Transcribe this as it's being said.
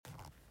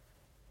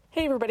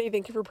Hey everybody,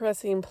 thank you for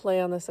pressing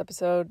play on this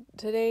episode.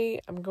 Today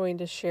I'm going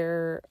to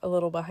share a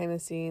little behind the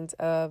scenes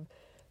of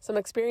some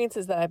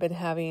experiences that I've been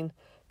having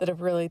that have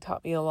really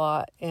taught me a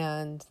lot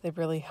and they've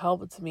really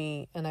helped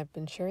me, and I've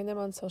been sharing them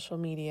on social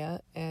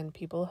media and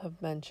people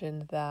have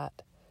mentioned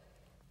that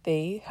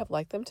they have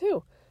liked them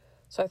too.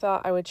 So I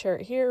thought I would share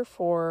it here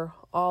for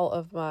all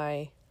of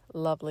my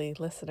lovely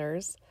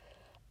listeners,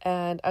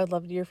 and I'd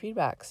love your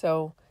feedback.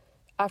 So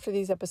after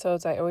these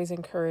episodes, I always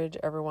encourage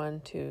everyone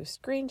to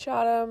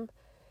screenshot them,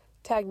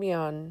 tag me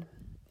on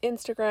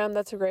Instagram.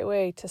 That's a great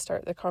way to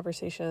start the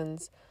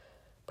conversations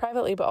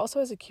privately, but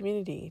also as a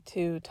community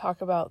to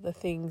talk about the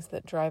things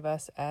that drive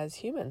us as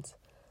humans.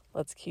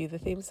 Let's cue the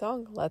theme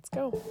song. Let's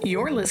go.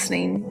 You're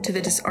listening to the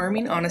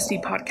Disarming Honesty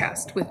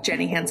podcast with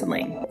Jenny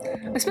Hansen-Lane.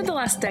 I spent the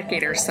last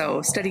decade or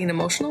so studying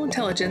emotional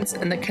intelligence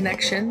and the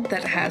connection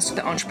that it has to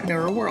the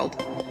entrepreneurial world.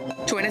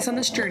 Join us on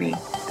this journey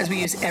as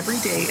we use every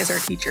day as our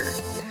teacher,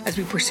 as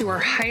we pursue our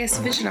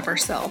highest vision of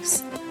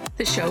ourselves.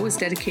 The show is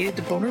dedicated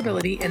to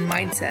vulnerability and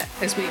mindset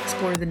as we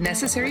explore the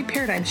necessary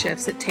paradigm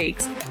shifts it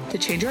takes to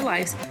change our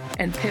lives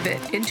and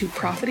pivot into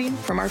profiting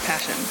from our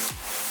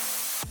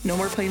passions. No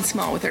more playing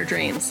small with our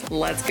dreams.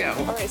 Let's go.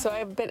 All right, so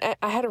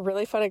I had a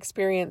really fun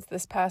experience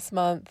this past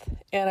month,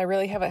 and I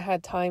really haven't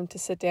had time to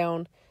sit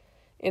down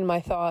in my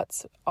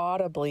thoughts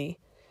audibly.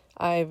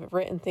 I've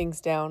written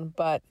things down,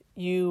 but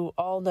you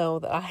all know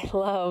that I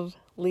love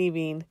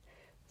leaving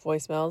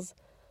voicemails.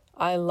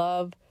 I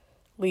love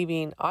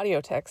leaving audio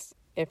texts.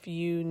 If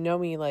you know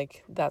me,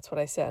 like, that's what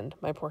I send.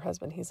 My poor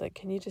husband, he's like,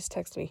 can you just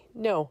text me?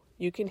 No,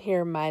 you can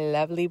hear my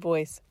lovely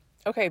voice.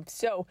 Okay,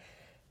 so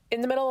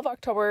in the middle of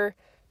October,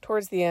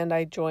 towards the end,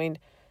 I joined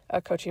a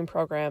coaching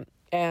program.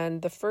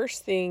 And the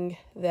first thing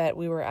that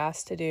we were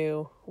asked to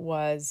do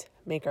was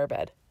make our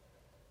bed.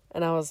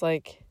 And I was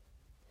like,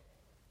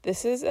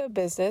 this is a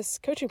business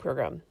coaching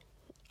program.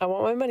 I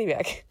want my money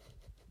back.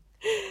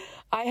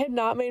 I had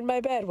not made my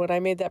bed when I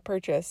made that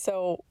purchase.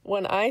 So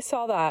when I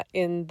saw that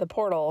in the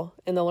portal,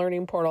 in the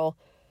learning portal,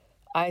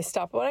 I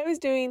stopped what I was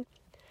doing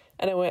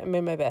and I went and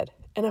made my bed.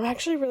 And I'm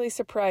actually really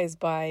surprised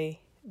by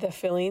the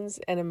feelings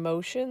and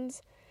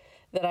emotions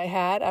that I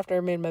had after I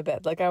made my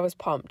bed. Like, I was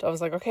pumped. I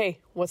was like, okay,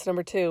 what's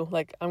number 2?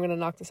 Like, I'm going to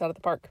knock this out of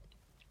the park.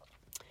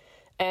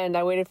 And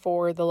I waited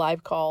for the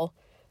live call,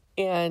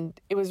 and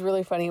it was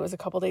really funny. It was a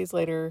couple days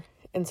later.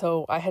 And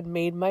so I had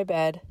made my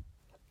bed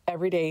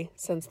every day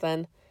since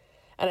then.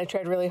 And I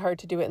tried really hard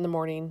to do it in the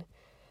morning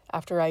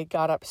after I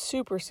got up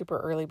super, super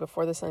early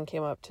before the sun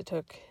came up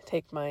to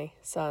take my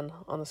son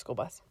on the school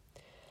bus.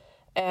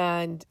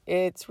 And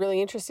it's really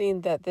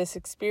interesting that this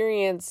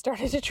experience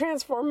started to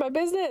transform my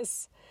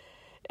business.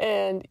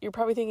 And you're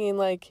probably thinking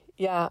like,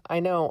 yeah,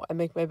 I know, I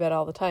make my bed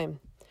all the time.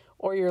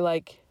 Or you're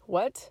like,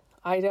 what?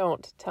 I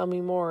don't. Tell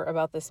me more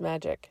about this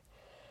magic.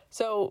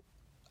 So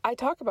I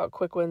talk about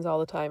quick wins all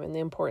the time and the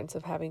importance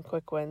of having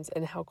quick wins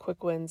and how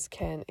quick wins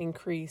can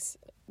increase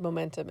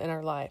momentum in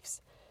our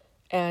lives.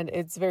 And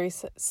it's very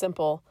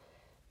simple,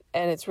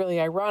 and it's really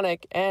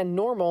ironic and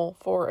normal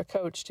for a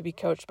coach to be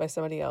coached by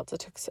somebody else.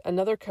 It took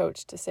another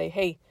coach to say,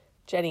 hey,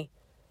 Jenny,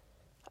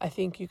 I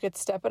think you could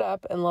step it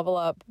up and level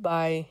up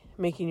by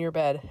making your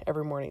bed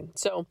every morning.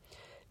 So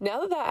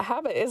now that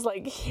habit is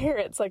like here,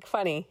 it's like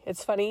funny.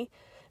 It's funny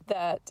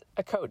that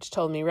a coach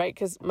told me, right?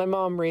 Because my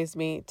mom raised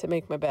me to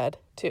make my bed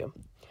too.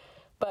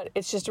 But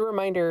it's just a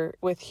reminder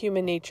with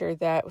human nature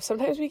that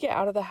sometimes we get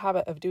out of the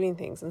habit of doing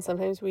things, and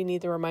sometimes we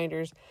need the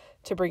reminders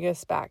to bring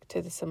us back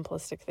to the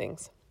simplistic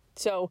things.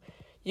 So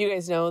you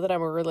guys know that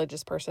I'm a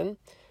religious person.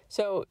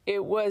 So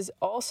it was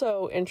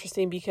also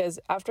interesting because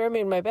after I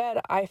made my bed,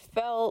 I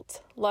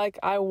felt like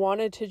I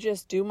wanted to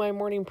just do my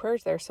morning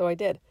prayers there. So I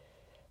did.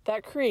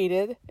 That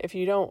created, if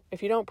you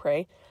don't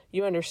pray,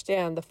 you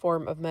understand the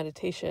form of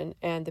meditation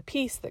and the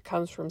peace that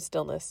comes from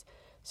stillness.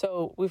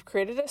 So we've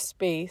created a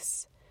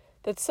space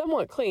that's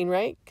somewhat clean,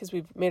 right? Because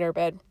we've made our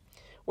bed,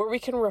 where we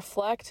can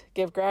reflect,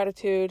 give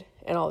gratitude,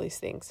 and all these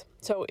things.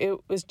 So it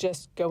was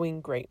just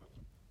going great.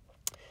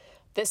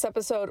 This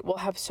episode will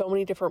have so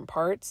many different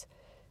parts.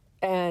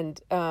 And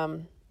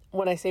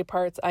when I say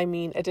parts, I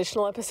mean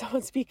additional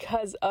episodes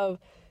because of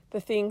the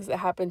things that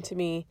happened to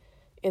me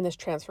in this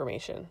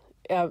transformation,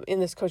 in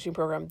this coaching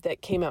program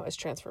that came out as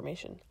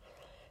transformation.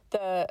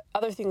 The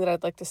other thing that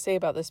I'd like to say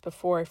about this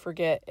before I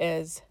forget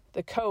is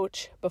the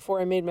coach,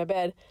 before I made my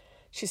bed,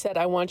 she said,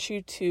 I want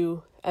you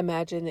to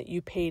imagine that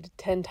you paid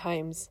 10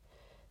 times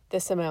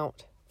this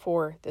amount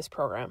for this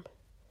program.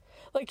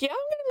 Like, yeah, I'm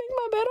going to make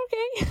my bed,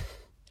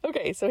 okay?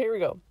 Okay, so here we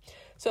go.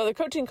 So the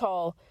coaching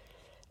call,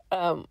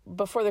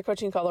 before the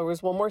coaching call, there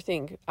was one more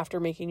thing after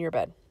making your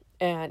bed.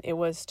 And it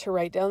was to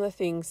write down the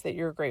things that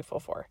you're grateful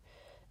for.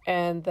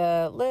 And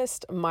the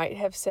list might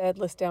have said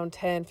list down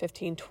 10,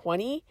 15,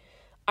 20.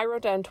 I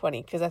wrote down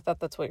 20 because I thought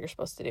that's what you're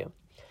supposed to do.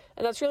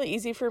 And that's really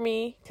easy for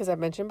me because I've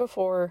mentioned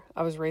before,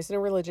 I was raised in a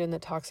religion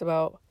that talks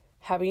about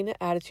having an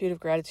attitude of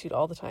gratitude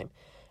all the time.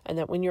 And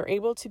that when you're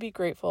able to be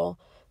grateful,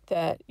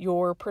 that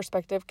your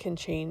perspective can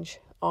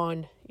change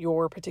on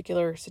your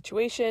particular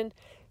situation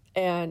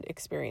and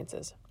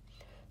experiences.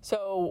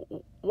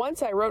 So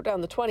once I wrote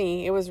down the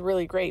 20, it was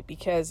really great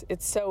because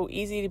it's so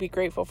easy to be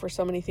grateful for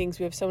so many things.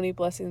 We have so many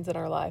blessings in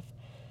our life.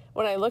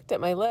 When I looked at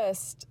my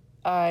list,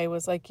 I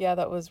was like, yeah,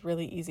 that was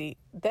really easy.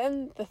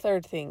 Then the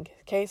third thing.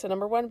 Okay, so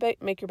number 1,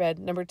 make your bed.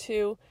 Number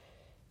 2,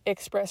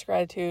 express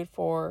gratitude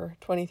for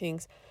 20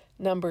 things.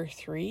 Number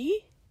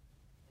 3,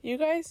 you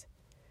guys,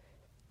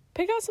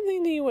 pick out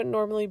something that you wouldn't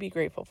normally be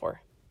grateful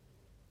for.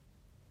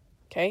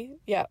 Okay,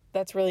 yeah,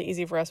 that's really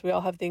easy for us. We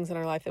all have things in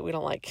our life that we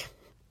don't like.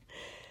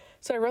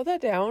 So I wrote that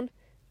down,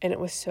 and it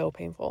was so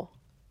painful.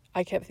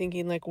 I kept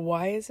thinking, like,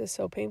 why is this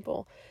so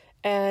painful?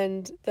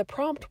 And the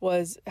prompt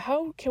was,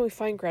 how can we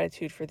find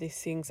gratitude for these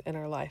things in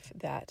our life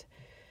that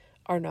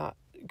are not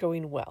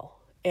going well?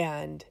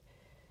 And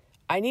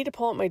I need to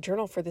pull out my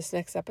journal for this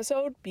next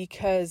episode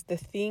because the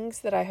things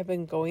that I have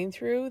been going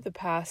through the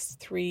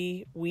past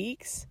 3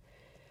 weeks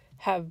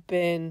have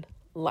been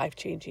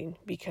life-changing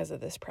because of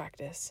this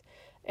practice.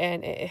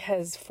 And it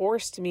has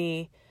forced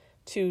me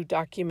to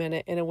document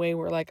it in a way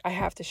where, like, I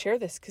have to share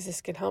this because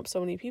this can help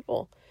so many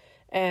people,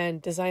 and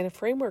design a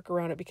framework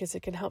around it because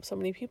it can help so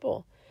many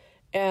people.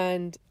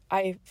 And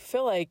I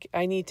feel like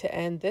I need to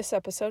end this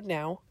episode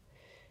now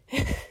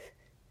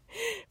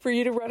for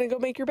you to run and go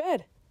make your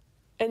bed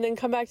and then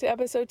come back to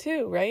episode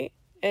 2, right?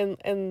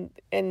 And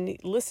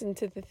listen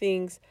to the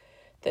things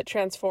that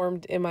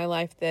transformed in my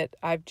life that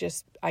I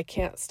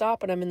can't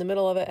stop, and I'm in the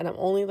middle of it, and I'm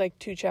only like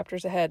 2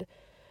 chapters ahead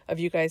of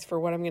you guys for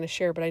what I'm going to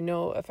share, but I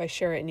know if I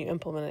share it and you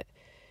implement it,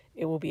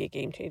 it will be a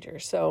game changer.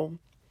 So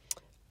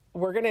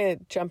we're going to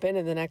jump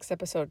into the next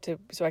episode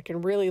so I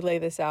can really lay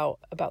this out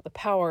about the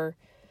power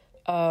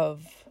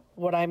of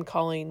what I'm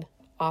calling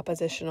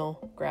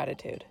oppositional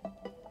gratitude.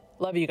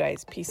 Love you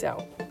guys. Peace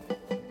out.